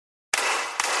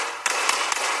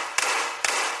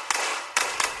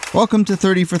Welcome to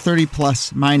 30 for 30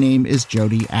 Plus. My name is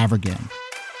Jody Avergan.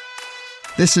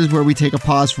 This is where we take a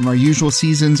pause from our usual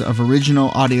seasons of original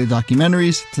audio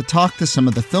documentaries to talk to some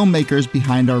of the filmmakers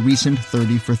behind our recent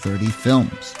 30 for 30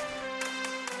 films.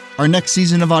 Our next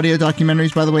season of audio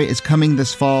documentaries, by the way, is coming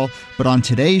this fall, but on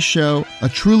today's show, a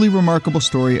truly remarkable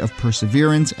story of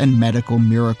perseverance and medical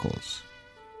miracles.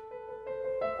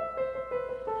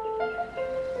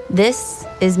 This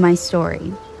is my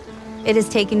story. It has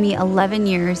taken me 11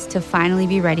 years to finally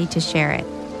be ready to share it.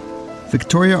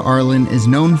 Victoria Arlen is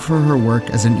known for her work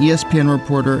as an ESPN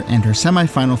reporter and her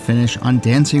semifinal finish on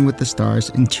Dancing with the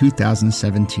Stars in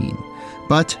 2017.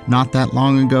 But not that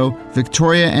long ago,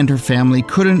 Victoria and her family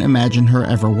couldn't imagine her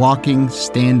ever walking,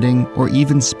 standing, or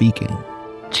even speaking.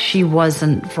 She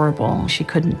wasn't verbal. She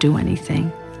couldn't do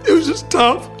anything. It was just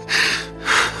tough.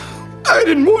 I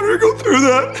didn't want her to go through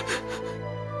that.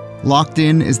 Locked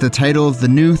In is the title of the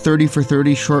new 30 for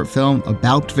 30 short film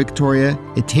about Victoria.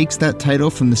 It takes that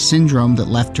title from the syndrome that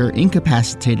left her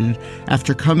incapacitated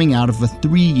after coming out of a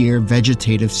 3-year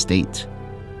vegetative state.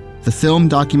 The film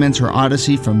documents her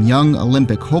odyssey from young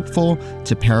Olympic hopeful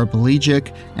to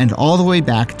paraplegic and all the way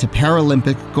back to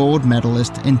Paralympic gold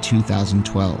medalist in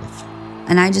 2012.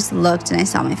 And I just looked and I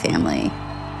saw my family.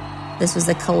 This was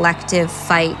a collective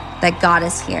fight that got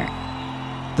us here.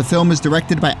 The film is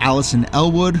directed by Alison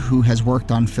Elwood, who has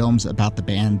worked on films about the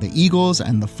band The Eagles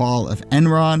and the fall of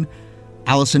Enron.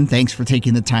 Alison, thanks for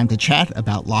taking the time to chat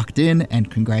about Locked In, and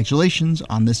congratulations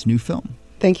on this new film.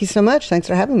 Thank you so much. Thanks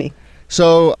for having me.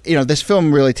 So, this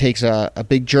film really takes a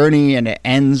big journey, and it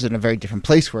ends in a very different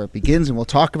place where it begins, and we'll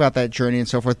talk about that journey and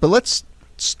so forth. But let's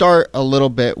start a little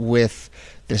bit with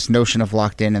this notion of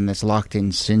locked in and this locked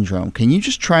in syndrome. Can you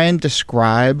just try and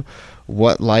describe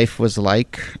what life was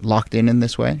like locked in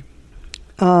this way?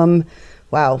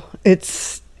 Wow.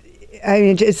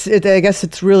 I guess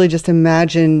it's really just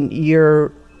imagine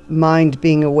your mind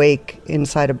being awake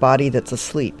inside a body that's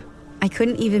asleep. I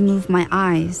couldn't even move my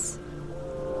eyes.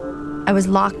 I was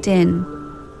locked in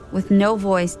with no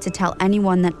voice to tell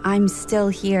anyone that I'm still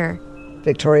here.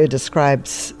 Victoria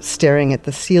describes staring at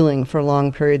the ceiling for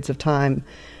long periods of time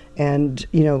and,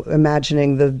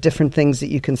 imagining the different things that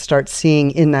you can start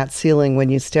seeing in that ceiling when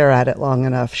you stare at it long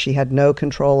enough. She had no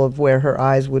control of where her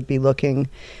eyes would be looking.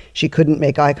 She couldn't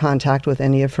make eye contact with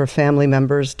any of her family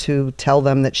members to tell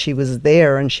them that she was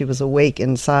there and she was awake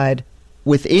inside.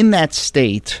 Within that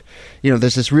state,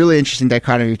 there's this really interesting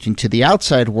dichotomy between, to the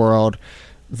outside world,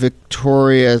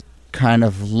 Victoria kind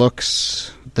of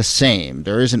looks the same.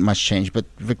 There isn't much change, but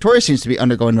Victoria seems to be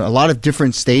undergoing a lot of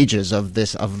different stages of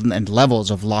this and levels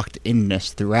of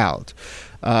locked-inness throughout.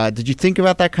 Did you think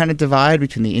about that kind of divide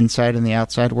between the inside and the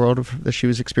outside world that she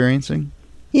was experiencing?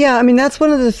 Yeah, that's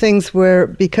one of the things where,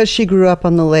 because she grew up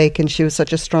on the lake and she was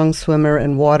such a strong swimmer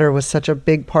and water was such a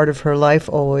big part of her life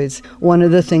always, one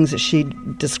of the things that she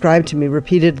described to me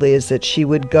repeatedly is that she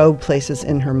would go places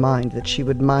in her mind, that she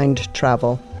would mind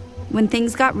travel. When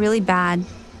things got really bad,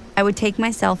 I would take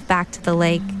myself back to the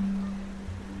lake.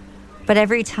 But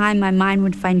every time my mind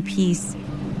would find peace,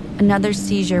 another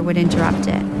seizure would interrupt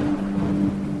it.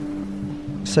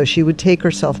 So she would take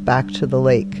herself back to the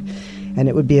lake, and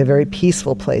it would be a very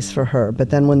peaceful place for her. But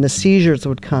then when the seizures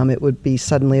would come, it would be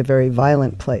suddenly a very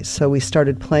violent place. So we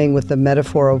started playing with the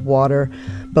metaphor of water,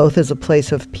 both as a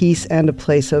place of peace and a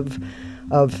place of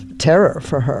terror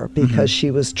for her, because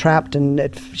she was trapped,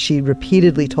 and she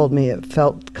repeatedly told me it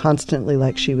felt constantly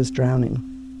like she was drowning.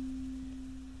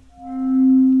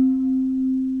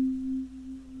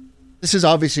 This is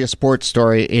obviously a sports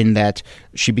story in that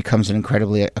she becomes an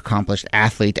incredibly accomplished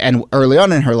athlete, and early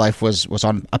on in her life was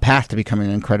on a path to becoming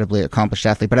an incredibly accomplished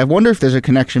athlete. But I wonder if there's a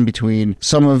connection between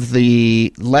some of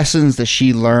the lessons that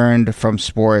she learned from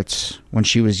sports when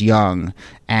she was young,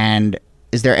 and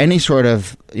is there any sort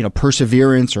of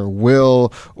perseverance or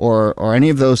will or any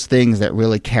of those things that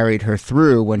really carried her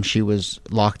through when she was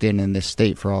locked in this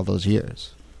state for all those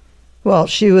years? Well,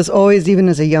 she was always, even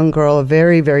as a young girl, a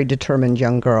very, very determined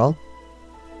young girl.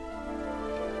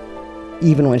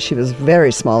 Even when she was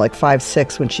very small, like 5,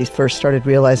 6, when she first started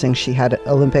realizing she had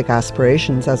Olympic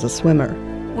aspirations as a swimmer.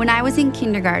 When I was in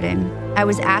kindergarten, I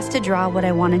was asked to draw what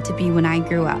I wanted to be when I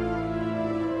grew up.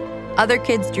 Other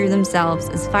kids drew themselves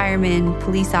as firemen,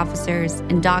 police officers,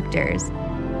 and doctors.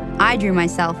 I drew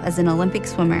myself as an Olympic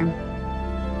swimmer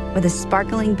with a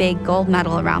sparkling big gold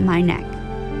medal around my neck.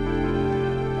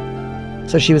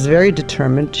 So she was very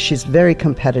determined, she's very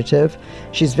competitive,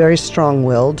 she's very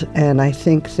strong-willed, and I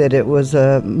think that it was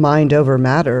a mind over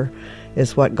matter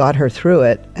is what got her through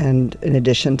it. And in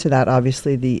addition to that,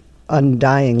 obviously the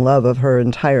undying love of her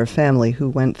entire family who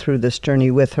went through this journey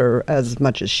with her as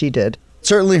much as she did.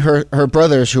 certainly her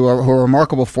brothers who are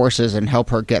remarkable forces and help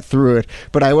her get through it.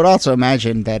 But I would also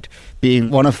imagine that being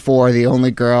one of four, the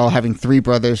only girl, having three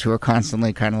brothers who are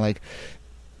constantly kind of like,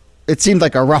 it seemed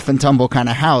like a rough and tumble kind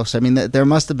of house. I mean, there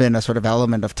must have been a sort of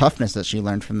element of toughness that she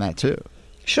learned from that too.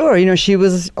 Sure. She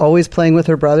was always playing with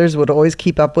her brothers, would always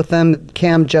keep up with them.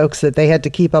 Cam jokes that they had to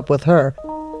keep up with her.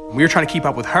 We were trying to keep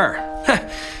up with her.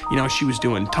 She was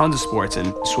doing tons of sports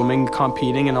and swimming,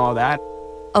 competing and all that.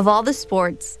 Of all the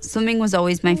sports, swimming was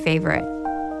always my favorite.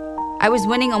 I was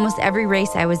winning almost every race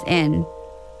I was in.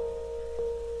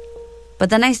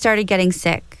 But then I started getting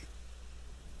sick.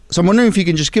 So I'm wondering if you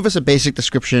can just give us a basic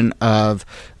description of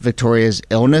Victoria's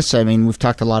illness. I mean, we've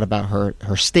talked a lot about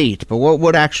her state, but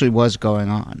what actually was going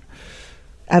on?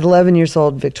 At 11 years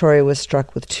old, Victoria was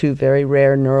struck with two very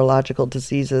rare neurological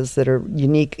diseases that are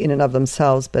unique in and of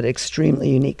themselves, but extremely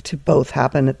unique to both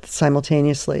happen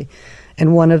simultaneously.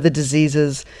 And one of the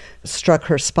diseases struck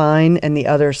her spine and the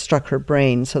other struck her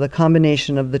brain. So the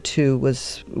combination of the two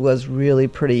was really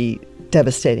pretty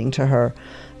devastating to her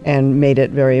and made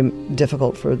it very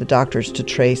difficult for the doctors to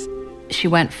trace. She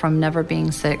went from never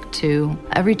being sick to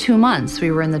every 2 months we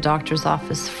were in the doctor's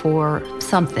office for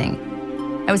something.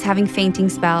 I was having fainting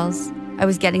spells. I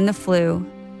was getting the flu.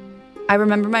 I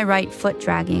remember my right foot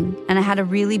dragging, and I had a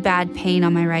really bad pain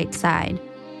on my right side.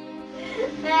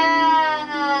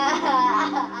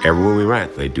 Everywhere we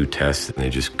went, they do tests, and they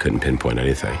just couldn't pinpoint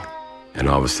anything. And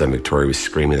all of a sudden, Victoria was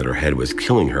screaming that her head was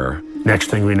killing her.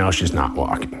 Next thing we know, she's not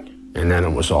walking. And then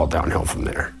it was all downhill from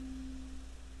there.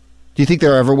 Do you think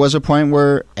there ever was a point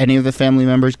where any of the family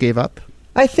members gave up?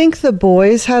 I think the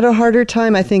boys had a harder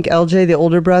time. I think LJ, the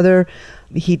older brother,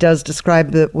 he does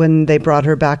describe that when they brought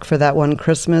her back for that one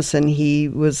Christmas, and he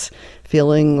was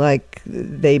feeling like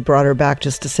they brought her back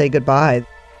just to say goodbye.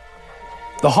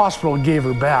 The hospital gave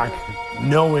her back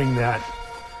knowing that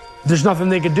there's nothing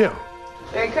they could do.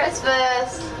 Merry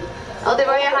Christmas. Oh, why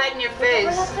are you hiding your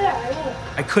face?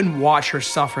 I couldn't watch her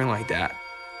suffering like that.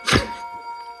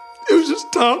 It was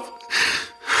just tough.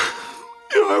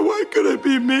 Why could it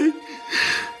be me?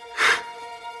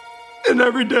 And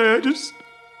every day I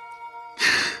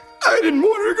didn't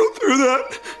want her to go through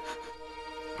that.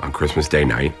 On Christmas Day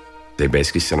night, they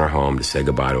basically sent her home to say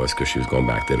goodbye to us because she was going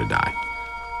back there to die.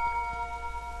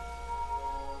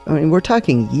 I mean, we're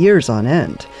talking years on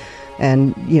end.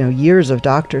 And, years of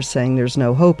doctors saying there's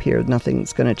no hope here,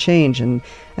 nothing's going to change. And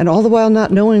all the while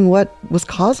not knowing what was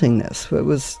causing this.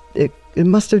 It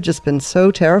must have just been so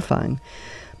terrifying.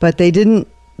 But they didn't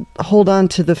hold on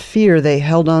to the fear, they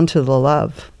held on to the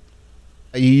love.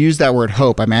 You used that word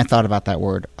hope. I mean, I thought about that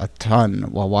word a ton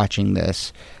while watching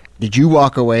this. Did you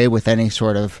walk away with any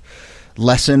sort of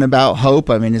lesson about hope?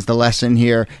 I mean, is the lesson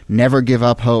here never give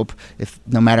up hope, if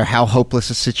no matter how hopeless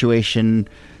a situation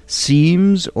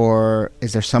seems, or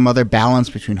is there some other balance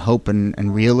between hope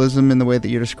and realism in the way that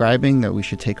you're describing that we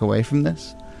should take away from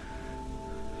this?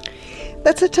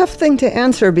 That's a tough thing to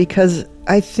answer because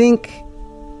I think,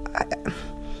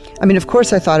 of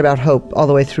course I thought about hope all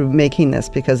the way through making this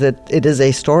because it is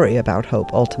a story about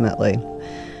hope ultimately.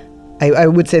 I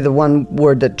would say the one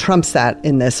word that trumps that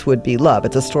in this would be love.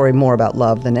 It's a story more about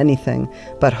love than anything,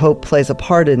 but hope plays a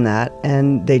part in that,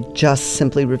 and they just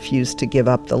simply refused to give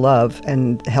up the love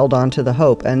and held on to the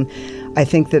hope. And I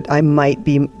think that I might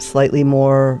be slightly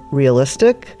more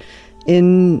realistic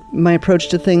in my approach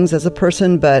to things as a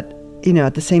person, but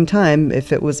at the same time,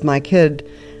 if it was my kid,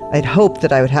 I'd hope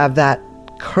that I would have that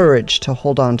courage to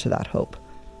hold on to that hope.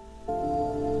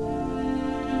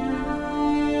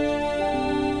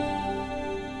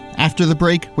 After the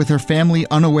break, with her family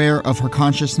unaware of her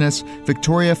consciousness,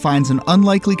 Victoria finds an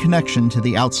unlikely connection to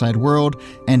the outside world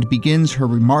and begins her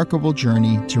remarkable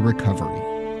journey to recovery.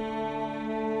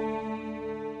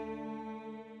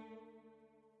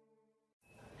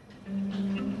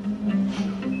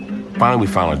 Finally, we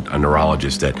found a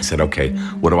neurologist that said, okay,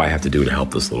 what do I have to do to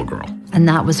help this little girl? And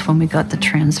that was when we got the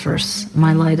transverse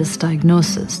myelitis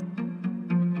diagnosis.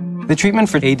 The treatment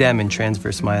for ADEM and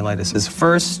transverse myelitis is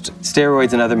first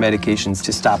steroids and other medications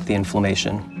to stop the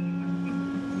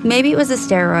inflammation. Maybe it was the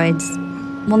steroids.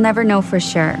 We'll never know for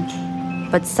sure.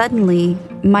 But suddenly,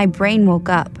 my brain woke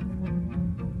up.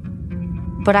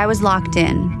 But I was locked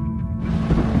in.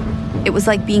 It was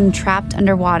like being trapped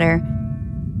underwater,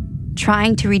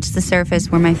 trying to reach the surface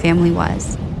where my family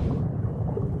was.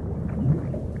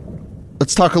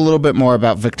 Let's talk a little bit more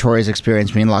about Victoria's experience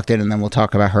being locked in, and then we'll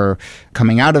talk about her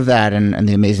coming out of that and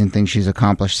the amazing things she's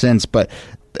accomplished since. But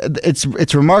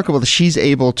it's remarkable that she's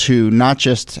able to not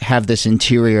just have this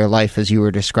interior life as you were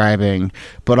describing,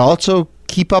 but also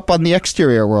keep up on the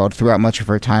exterior world throughout much of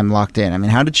her time locked in. I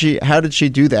mean, how did she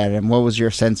do that, and what was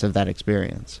your sense of that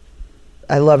experience?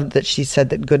 I loved that she said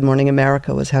that Good Morning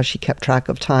America was how she kept track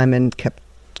of time and kept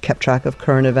track of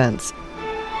current events.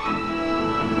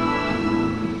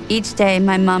 Each day,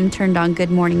 my mom turned on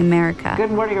Good Morning America.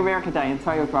 Good Morning America, Diane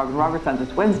Sawyer with Robin Roberts on this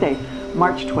Wednesday,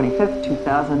 March 25th,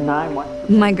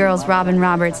 2009. My girls, Robin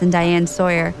Roberts and Diane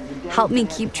Sawyer, helped me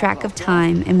keep track of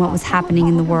time and what was happening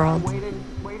in the world.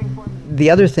 The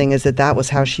other thing is that was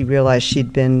how she realized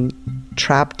she'd been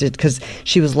trapped, because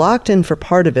she was locked in for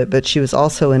part of it, but she was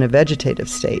also in a vegetative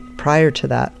state prior to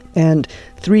that. And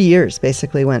 3 years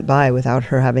basically went by without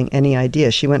her having any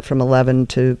idea. She went from 11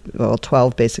 to,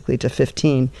 12 basically to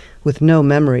 15 with no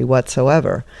memory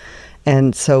whatsoever.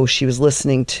 And so she was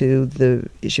listening to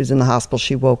she was in the hospital,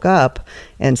 she woke up,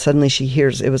 and suddenly she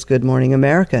hears it was Good Morning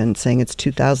America and saying it's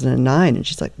 2009. And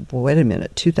she's like, well, wait a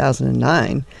minute,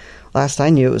 2009? Last I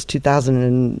knew it was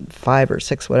 2005 or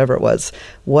 6, whatever it was.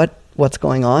 What's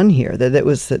going on here?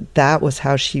 That was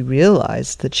how she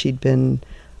realized that she'd been,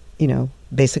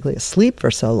 basically asleep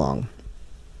for so long.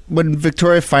 When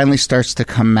Victoria finally starts to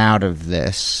come out of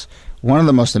this, one of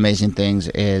the most amazing things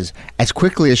is, as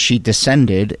quickly as she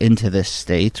descended into this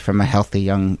state from a healthy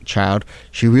young child,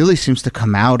 she really seems to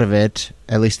come out of it,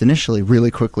 at least initially,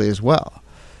 really quickly as well.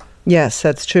 Yes,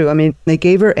 that's true. I mean, they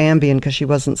gave her Ambien because she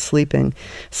wasn't sleeping.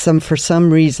 For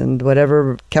some reason,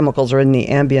 whatever chemicals are in the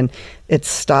Ambien, it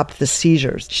stopped the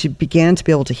seizures. She began to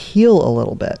be able to heal a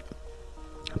little bit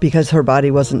because her body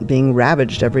wasn't being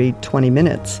ravaged every 20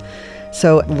 minutes.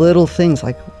 So little things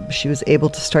like she was able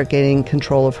to start getting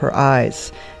control of her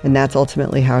eyes, and that's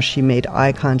ultimately how she made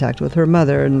eye contact with her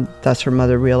mother, and thus her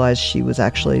mother realized she was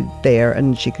actually there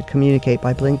and she could communicate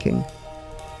by blinking.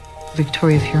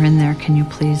 Victoria, if you're in there, can you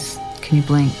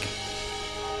blink?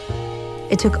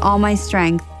 It took all my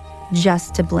strength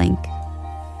just to blink.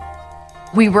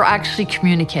 We were actually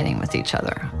communicating with each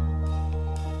other.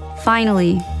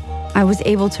 Finally, I was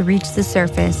able to reach the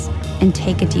surface and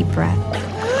take a deep breath.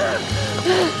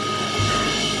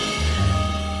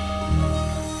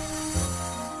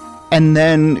 And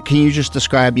then, can you just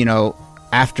describe,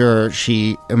 after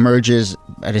she emerges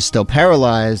and is still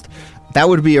paralyzed, that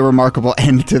would be a remarkable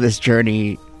end to this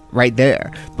journey right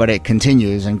there. But it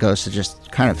continues and goes to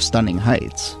just kind of stunning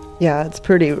heights. Yeah, it's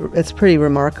pretty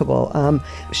remarkable.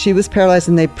 She was paralyzed,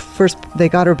 and they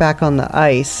got her back on the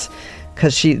ice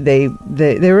because they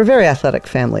were a very athletic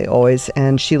family always,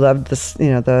 and she loved this,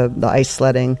 the ice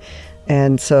sledding.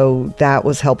 And so that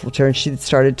was helpful to her, and she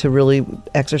started to really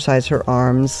exercise her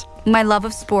arms. My love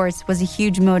of sports was a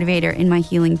huge motivator in my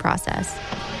healing process.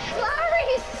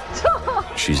 Larry,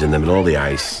 stop! She's in the middle of the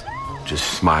ice,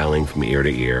 just smiling from ear to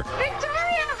ear. Victoria,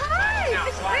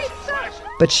 hi!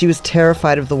 But she was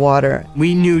terrified of the water.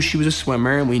 We knew she was a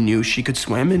swimmer, and we knew she could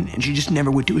swim, and she just never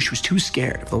would do it. She was too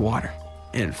scared of the water.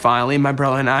 And finally, my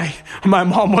brother and I, my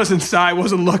mom wasn't inside,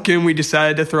 wasn't looking, we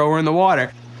decided to throw her in the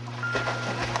water.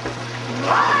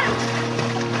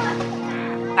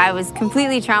 I was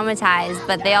completely traumatized,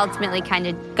 but they ultimately kind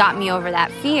of got me over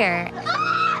that fear.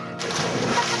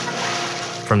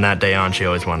 From that day on, she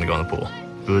always wanted to go in the pool.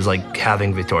 It was like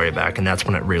having Victoria back, and that's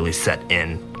when it really set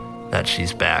in that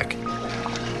she's back.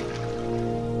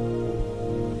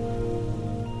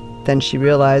 Then she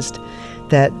realized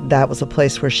that was a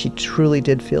place where she truly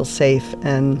did feel safe,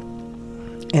 and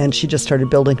she just started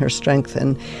building her strength.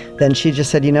 And then she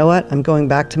just said, you know what, I'm going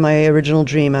back to my original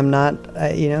dream. I'm not,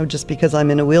 just because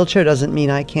I'm in a wheelchair doesn't mean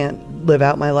I can't live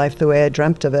out my life the way I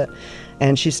dreamt of it.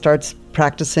 And she starts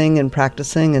practicing, and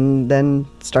then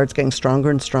starts getting stronger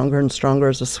and stronger and stronger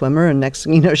as a swimmer. And next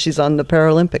thing you know, she's on the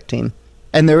Paralympic team.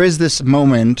 And there is this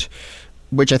moment,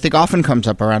 which I think often comes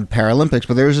up around Paralympics,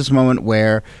 but there is this moment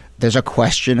where there's a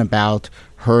question about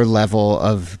her level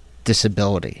of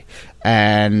disability.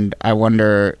 And I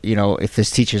wonder, if this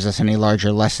teaches us any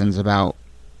larger lessons about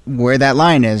where that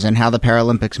line is and how the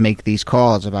Paralympics make these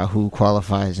calls about who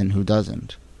qualifies and who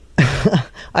doesn't.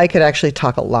 I could actually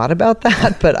talk a lot about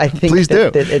that, but I think Please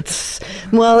do. that it's,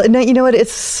 well, no, you know what,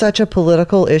 it's such a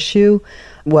political issue.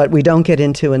 What we don't get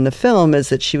into in the film is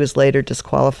that she was later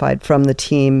disqualified from the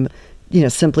team,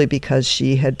 simply because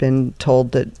she had been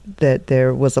told that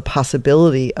there was a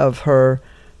possibility of her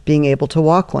being able to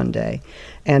walk one day.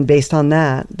 And based on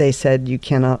that, they said, you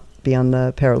cannot be on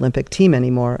the Paralympic team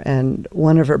anymore. And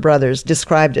one of her brothers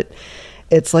described it.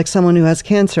 It's like someone who has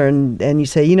cancer, and you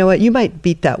say, you know what, you might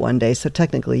beat that one day, so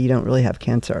technically you don't really have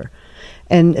cancer.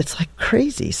 And it's like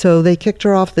crazy. So they kicked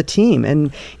her off the team.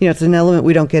 And, it's an element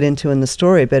we don't get into in the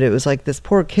story, but it was like this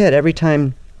poor kid, every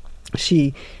time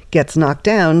she gets knocked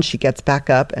down, she gets back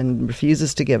up and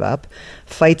refuses to give up,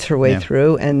 fights her way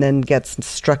through, and then gets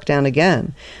struck down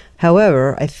again.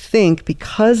 However, I think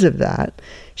because of that,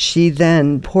 she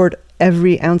then poured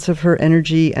every ounce of her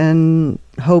energy and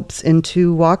hopes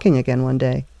into walking again one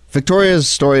day. Victoria's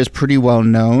story is pretty well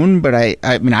known, but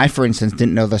I mean, I, for instance,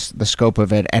 didn't know the scope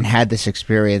of it and had this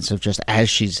experience of just as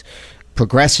she's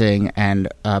progressing and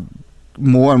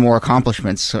more and more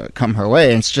accomplishments come her way.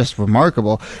 And it's just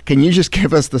remarkable. Can you just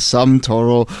give us the sum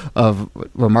total of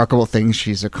remarkable things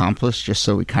she's accomplished, just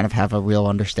so we kind of have a real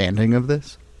understanding of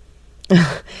this?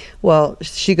 Well,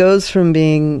 she goes from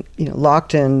being,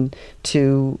 locked in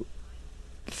to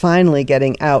finally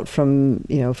getting out from,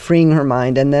 freeing her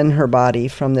mind and then her body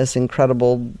from this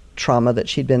incredible trauma that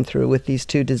she'd been through with these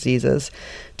two diseases,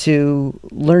 to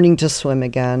learning to swim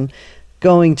again,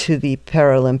 going to the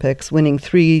Paralympics, winning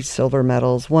 3 silver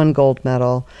medals, 1 gold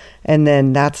medal, and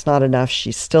then that's not enough.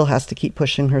 She still has to keep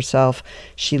pushing herself.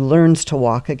 She learns to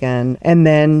walk again, and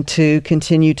then to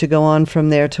continue to go on from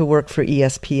there to work for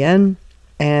ESPN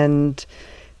and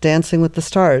Dancing with the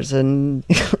Stars. And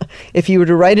if you were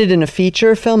to write it in a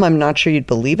feature film, I'm not sure you'd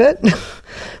believe it,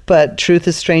 but truth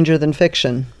is stranger than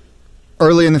fiction.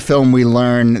 Early in the film, we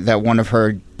learn that one of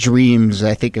her dreams,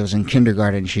 I think it was in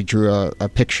kindergarten, she drew a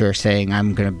picture saying,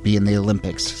 I'm going to be in the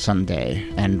Olympics someday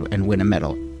and win a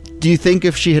medal. Do you think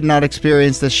if she had not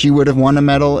experienced this, she would have won a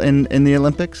medal in the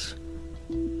Olympics?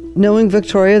 Knowing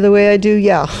Victoria the way I do,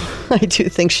 yeah. I do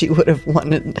think she would have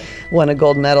won a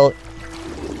gold medal.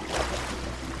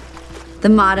 The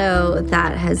motto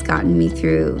that has gotten me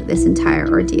through this entire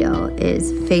ordeal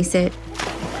is face it,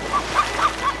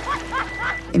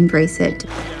 embrace it,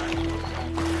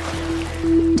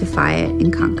 defy it,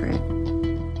 and conquer it.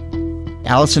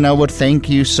 Alison Elwood, thank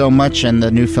you so much. And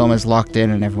the new film is Locked In,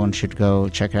 and everyone should go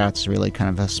check it out. It's really kind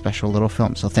of a special little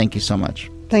film. So thank you so much.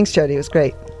 Thanks, Jody. It was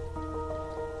great.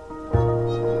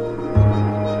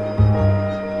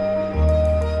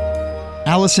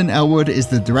 Alison Elwood is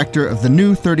the director of the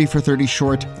new 30 for 30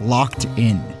 short, Locked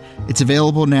In. It's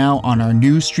available now on our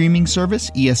new streaming service,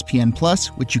 ESPN Plus,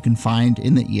 which you can find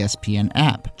in the ESPN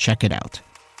app. Check it out.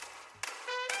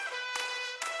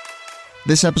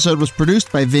 This episode was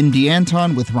produced by Vin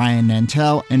DeAnton with Ryan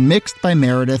Nantel and mixed by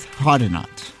Meredith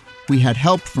Hodenot. We had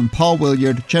help from Paul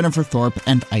Williard, Jennifer Thorpe,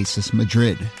 and Isis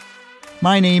Madrid.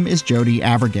 My name is Jody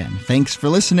Avirgan. Thanks for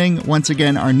listening. Once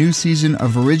again, our new season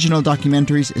of original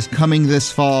documentaries is coming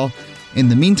this fall. In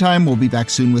the meantime, we'll be back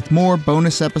soon with more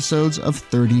bonus episodes of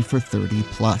 30 for 30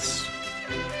 Plus.